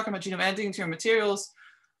if you're talking about genome editing into your materials,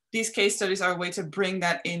 these case studies are a way to bring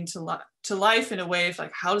that into life in a way of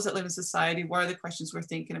like, how does it live in society? What are the questions we're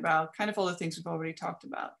thinking about? Kind of all the things we've already talked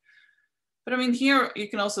about. But I mean, here you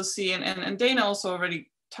can also see, and Dana also already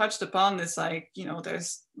touched upon this, like, you know,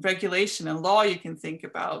 there's regulation and law you can think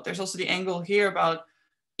about. There's also the angle here about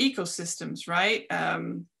ecosystems, right?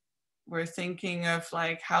 We're thinking of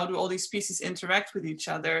like, how do all these species interact with each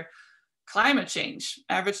other? Climate change,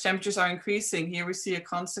 average temperatures are increasing. Here we see a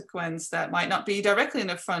consequence that might not be directly in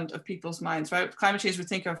the front of people's minds, right? Climate change, we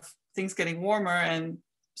think of things getting warmer and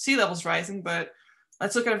sea levels rising, but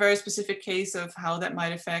let's look at a very specific case of how that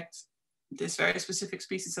might affect this very specific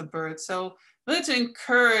species of birds. So really to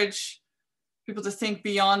encourage people to think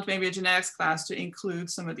beyond maybe a genetics class to include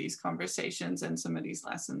some of these conversations and some of these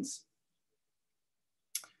lessons.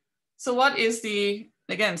 So what is the,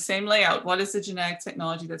 again, same layout, what is the genetic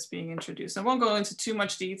technology that's being introduced? I won't go into too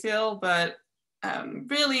much detail, but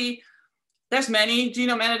really there's many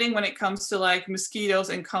genome editing when it comes to like mosquitoes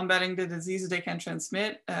and combating the diseases they can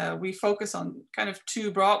transmit. We focus on kind of two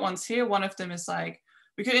broad ones here. One of them is like,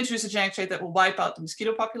 we could introduce a genetic trait that will wipe out the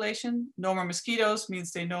mosquito population. No more mosquitoes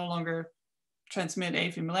means they no longer transmit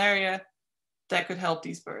avian malaria. That could help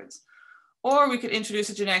these birds. Or we could introduce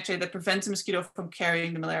a genetic trait that prevents a mosquito from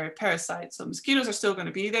carrying the malaria parasite. So mosquitoes are still going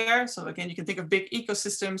to be there. So again, you can think of big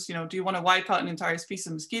ecosystems. You know, do you want to wipe out an entire species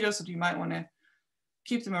of mosquitoes, or do you might want to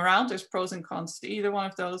keep them around? There's pros and cons to either one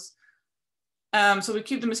of those. So we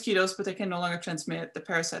keep the mosquitoes, but they can no longer transmit the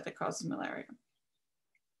parasite that causes malaria.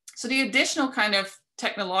 So the additional kind of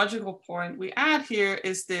technological point we add here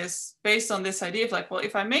is this, based on this idea of like, well,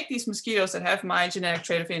 if I make these mosquitoes that have my genetic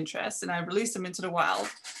trait of interest and I release them into the wild,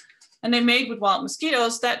 and they mate with wild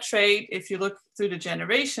mosquitoes, that trait, if you look through the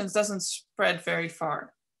generations, doesn't spread very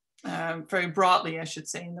far, very broadly, I should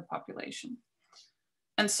say, in the population.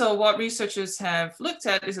 And so what researchers have looked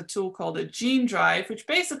at is a tool called a gene drive, which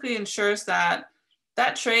basically ensures that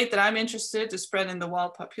that trait that I'm interested to spread in the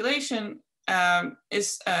wild population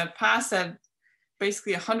is passed at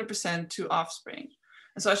basically 100% to offspring.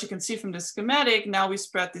 And so as you can see from the schematic, now we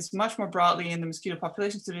spread this much more broadly in the mosquito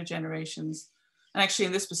populations to the generations. And actually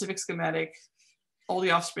in this specific schematic, all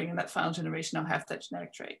the offspring in that final generation now have that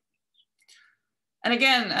genetic trait. And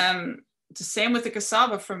again, the same with the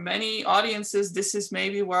cassava. For many audiences, this is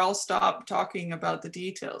maybe where I'll stop talking about the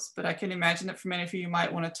details, but I can imagine that for many of you, you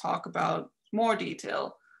might want to talk about more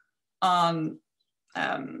detail on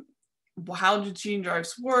how do gene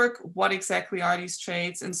drives work? What exactly are these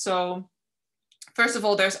traits? And so, first of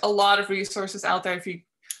all, there's a lot of resources out there. If you,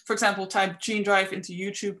 for example, type gene drive into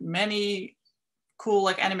YouTube, many cool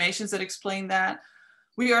like animations that explain that.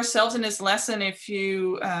 We ourselves in this lesson, if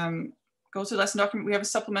you go to the lesson document, we have a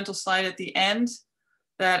supplemental slide at the end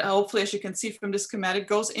that hopefully, as you can see from this schematic,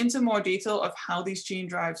 goes into more detail of how these gene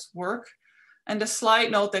drives work. And the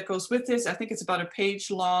slide note that goes with this, I think it's about a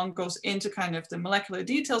page long, goes into kind of the molecular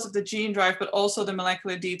details of the gene drive, but also the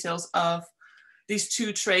molecular details of these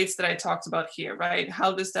two traits that I talked about here, right?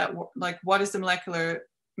 How does that work? Like, what is the molecular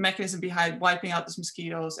mechanism behind wiping out those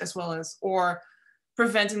mosquitoes, as well as, or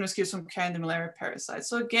preventing mosquitoes from carrying the malaria parasite.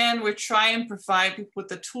 So again, we're trying to provide people with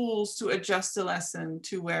the tools to adjust the lesson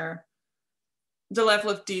to where the level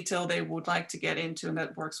of detail they would like to get into, and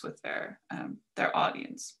that works with their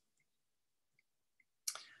audience.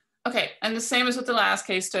 Okay, and the same as with the last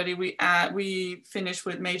case study, we finished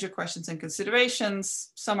with major questions and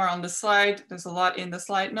considerations. Some are on the slide. There's a lot in the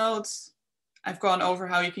slide notes. I've gone over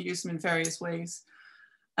how you can use them in various ways.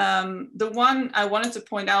 The one I wanted to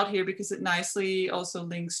point out here, because it nicely also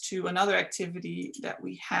links to another activity that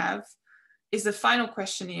we have, is the final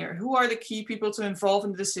questionnaire. Who are the key people to involve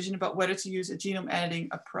in the decision about whether to use a genome editing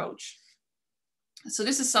approach? So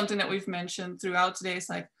this is something that we've mentioned throughout today. It's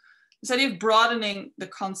like this idea of broadening the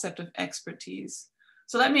concept of expertise.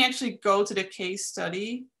 So let me actually go to the case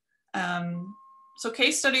study. So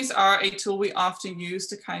case studies are a tool we often use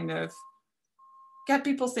to kind of get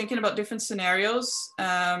people thinking about different scenarios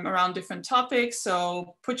around different topics.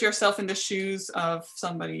 So put yourself in the shoes of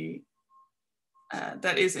somebody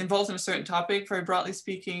that is involved in a certain topic, very broadly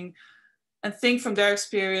speaking, and think from their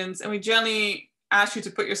experience. And we generally ask you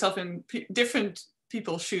to put yourself in different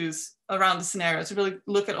people's shoes around the scenario to really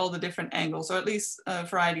look at all the different angles, or at least a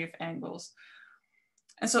variety of angles.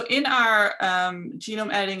 And so in our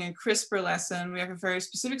genome editing and CRISPR lesson, we have a very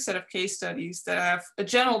specific set of case studies that have a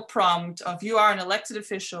general prompt of you are an elected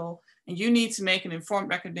official and you need to make an informed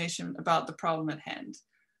recommendation about the problem at hand.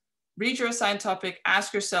 Read your assigned topic,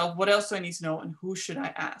 ask yourself, what else do I need to know and who should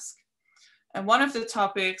I ask? And one of the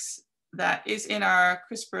topics that is in our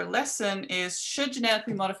CRISPR lesson is, should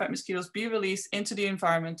genetically modified mosquitoes be released into the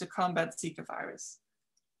environment to combat Zika virus?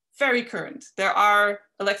 Very current. There are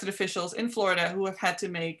elected officials in Florida who have had to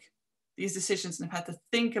make these decisions and have had to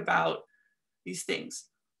think about these things.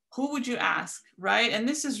 Who would you ask, right? And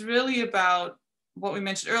this is really about what we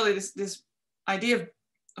mentioned earlier, this idea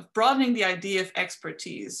of broadening the idea of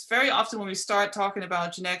expertise. Very often when we start talking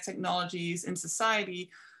about genetic technologies in society,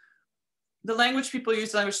 the language people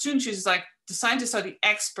use, the language students use, is like the scientists are the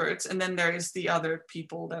experts and then there is the other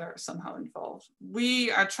people that are somehow involved. We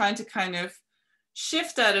are trying to kind of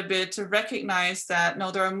shift that a bit to recognize that, no,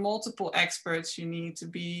 there are multiple experts you need to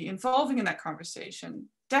be involving in that conversation.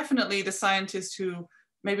 Definitely the scientist who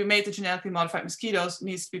maybe made the genetically modified mosquitoes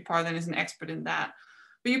needs to be part and is an expert in that.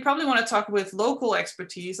 But you probably want to talk with local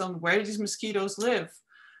expertise on where do these mosquitoes live.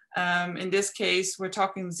 In this case, we're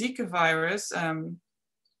talking Zika virus.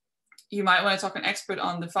 You might want to talk to an expert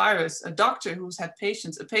on the virus, a doctor who's had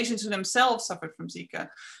patients, a patient who themselves suffered from Zika.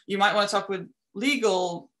 You might want to talk with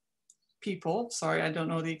legal people, sorry, I don't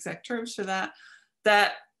know the exact terms for that,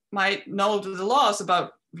 that might know the laws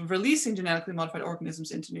about releasing genetically modified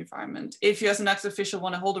organisms into the environment. If you as an elected official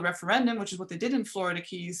want to hold a referendum, which is what they did in Florida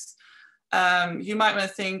Keys, you might want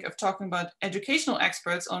to think of talking about educational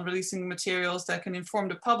experts on releasing materials that can inform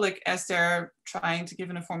the public as they're trying to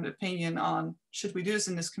give an informed opinion on should we do this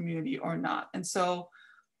in this community or not. And so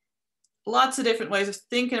lots of different ways of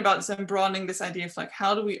thinking about this and broadening this idea of like,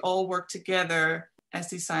 how do we all work together as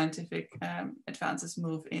these scientific advances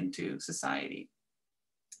move into society.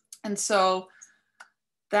 And so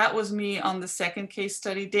that was me on the second case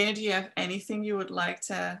study. Dana, do you have anything you would like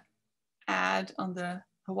to add on the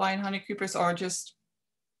Hawaiian honeycreepers or just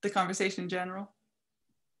the conversation in general?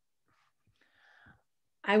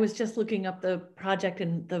 I was just looking up the project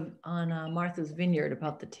on Martha's Vineyard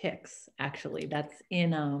about the ticks. Actually, that's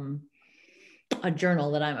in a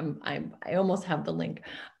journal that I almost have the link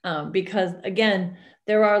because again,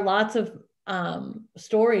 there are lots of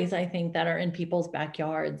stories I think that are in people's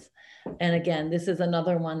backyards, and again, this is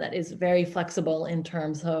another one that is very flexible in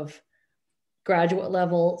terms of graduate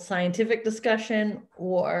level scientific discussion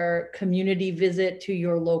or community visit to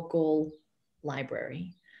your local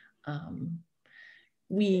library.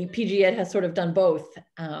 pgEd has sort of done both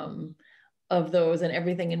of those and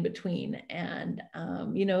everything in between. And,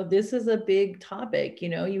 you know, this is a big topic. You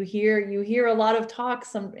know, you hear a lot of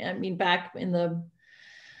talks. I mean, back in the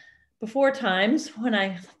before times when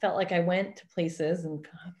I felt like I went to places and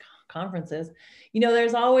conferences, you know,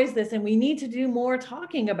 there's always this, and we need to do more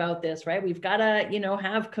talking about this, right? We've got to, you know,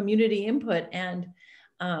 have community input. And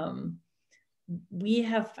we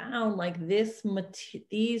have found like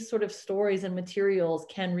these sort of stories and materials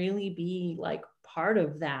can really be like part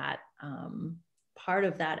of that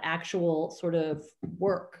actual sort of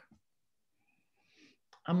work.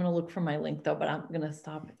 I'm going to look for my link though, but I'm going to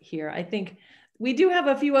stop here. I think we do have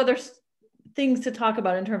a few other things to talk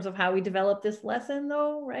about in terms of how we develop this lesson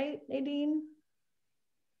though, right, Nadine?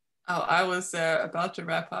 Oh, I was about to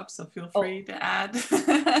wrap up, so feel free to add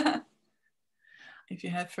if you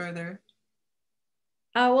had further.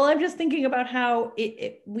 Well, I'm just thinking about how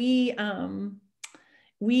we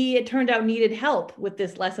it turned out needed help with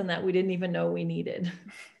this lesson that we didn't even know we needed.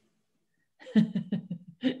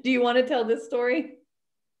 Do you want to tell this story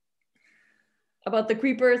about the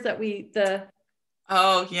creepers that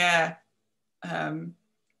Oh yeah. When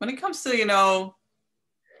it comes to, you know,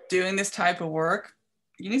 doing this type of work,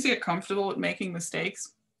 you need to get comfortable with making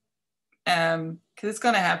mistakes, because it's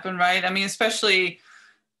going to happen, right? I mean, especially,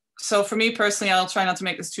 so for me personally, I'll try not to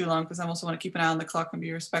make this too long because I also want to keep an eye on the clock and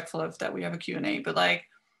be respectful of that we have a Q&A. But like,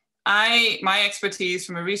 my expertise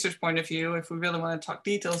from a research point of view, if we really want to talk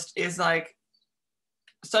details, is like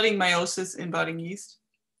studying meiosis in budding yeast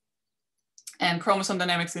and chromosome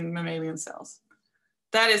dynamics in mammalian cells.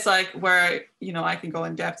 That is like where, you know, I can go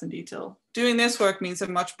in depth and detail. Doing this work means a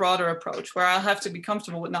much broader approach where I'll have to be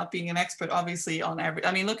comfortable with not being an expert, obviously, on every,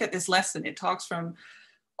 I mean, look at this lesson. It talks from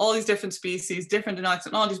all these different species, different genetic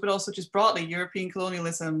technologies, but also just broadly European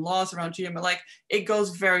colonialism, laws around GMO, like it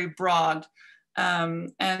goes very broad.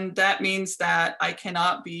 And that means that I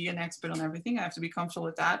cannot be an expert on everything. I have to be comfortable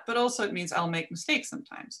with that, but also it means I'll make mistakes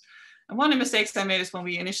sometimes. And one of the mistakes I made is when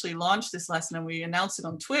we initially launched this lesson and we announced it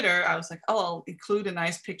on Twitter, I was like, oh, I'll include a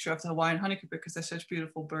nice picture of the Hawaiian honeycomb because they're such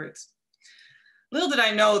beautiful birds. Little did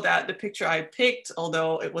I know that the picture I picked,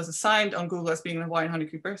 although it was assigned on Google as being a Hawaiian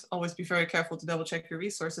honeycreeper, always be very careful to double check your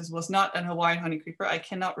resources, was not an Hawaiian honeycreeper. I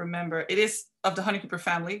cannot remember. It is of the honeycreeper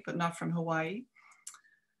family, but not from Hawaii.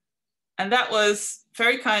 And that was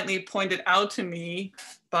very kindly pointed out to me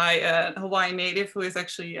by a Hawaiian native who is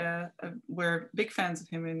actually, we're big fans of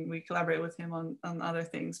him and we collaborate with him on other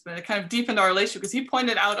things, but it kind of deepened our relationship because he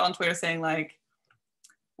pointed out on Twitter saying like,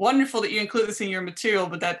 wonderful that you include this in your material,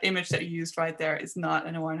 but that image that you used right there is not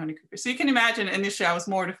an Hawaiian honeycreeper. So you can imagine initially I was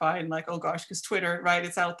mortified and like, oh gosh, because Twitter, right,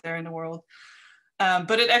 it's out there in the world.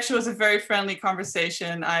 But it actually was a very friendly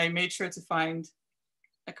conversation. I made sure to find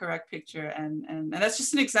a correct picture, and that's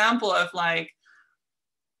just an example of like,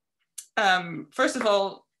 first of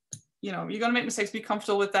all, you know, you're gonna make mistakes, be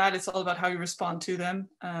comfortable with that. It's all about how you respond to them.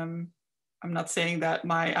 I'm not saying that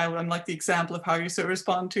I'm like the example of how you should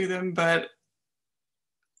respond to them, but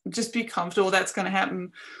just be comfortable, that's gonna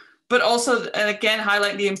happen. But also, and again,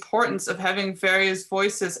 highlight the importance of having various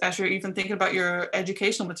voices as you're even thinking about your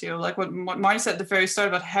educational material, like what Marty said at the very start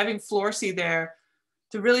about having Florsey there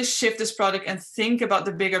to really shift this product and think about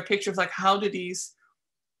the bigger picture of like, how do these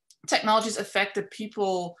technologies affect the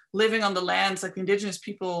people living on the lands, like the indigenous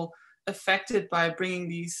people affected by bringing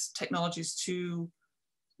these technologies to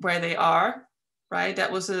where they are, right?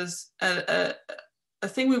 That was a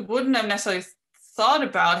thing we wouldn't have necessarily thought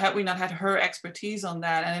about had we not had her expertise on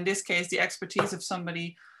that. And in this case, the expertise of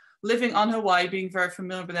somebody living on Hawaii, being very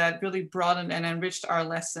familiar with that, really broadened and enriched our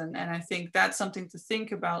lesson. And I think that's something to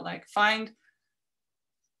think about, like find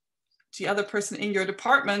the other person in your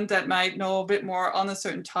department that might know a bit more on a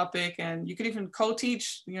certain topic, and you could even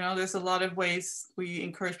co-teach. You know, there's a lot of ways we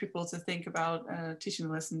encourage people to think about teaching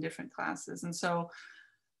the lesson in different classes. And so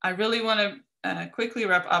I really want to quickly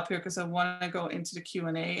wrap up here because I want to go into the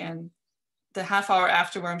Q&A and the half hour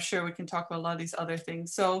after where I'm sure we can talk about a lot of these other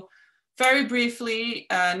things. So very briefly,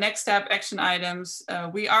 next step action items.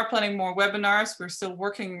 We are planning more webinars. We're still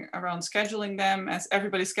working around scheduling them, as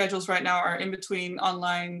everybody's schedules right now are in between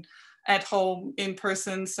online, at home, in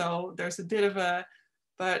person. So there's a bit of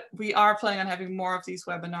but we are planning on having more of these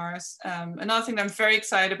webinars. Another thing that I'm very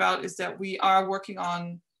excited about is that we are working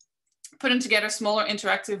on putting together smaller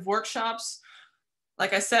interactive workshops.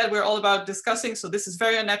 Like I said, we're all about discussing. So this is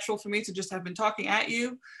very unnatural for me to just have been talking at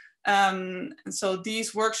you. And so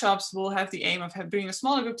these workshops will have the aim of bringing a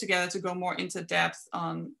smaller group together to go more into depth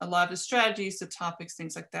on a lot of the strategies, the topics,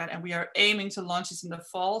 things like that. And we are aiming to launch this in the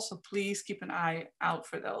fall. So please keep an eye out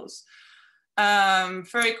for those.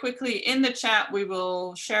 Very quickly in the chat, we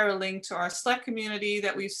will share a link to our Slack community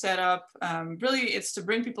that we've set up. Really, it's to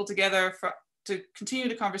bring people together to continue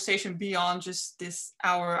the conversation beyond just this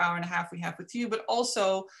hour and a half we have with you, but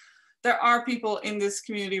also there are people in this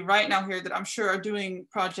community right now here that I'm sure are doing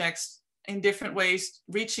projects in different ways,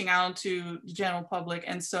 reaching out to the general public.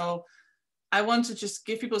 And so I want to just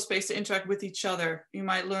give people space to interact with each other. You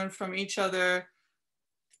might learn from each other.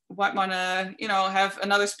 Might want to, you know, have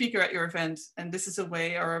another speaker at your event. And this is a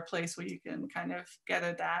way or a place where you can kind of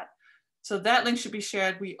gather that. So that link should be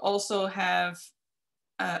shared. We also have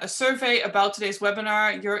a survey about today's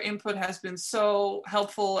webinar. Your input has been so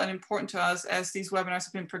helpful and important to us as these webinars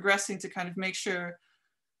have been progressing to kind of make sure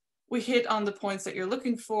we hit on the points that you're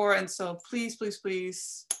looking for. And so please, please,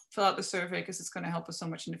 please fill out the survey because it's going to help us so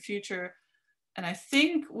much in the future. And I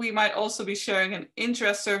think we might also be sharing an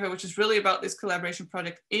interest survey, which is really about this collaboration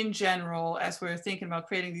project in general, as we're thinking about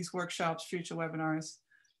creating these workshops, future webinars,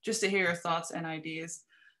 just to hear your thoughts and ideas.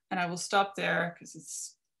 And I will stop there because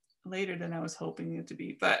it's later than I was hoping it to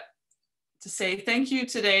be, but to say thank you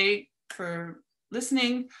today for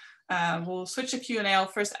listening. We'll switch to Q&A. I'll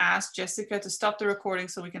first ask Jessica to stop the recording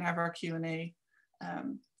so we can have our Q&A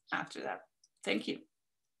after that. Thank you.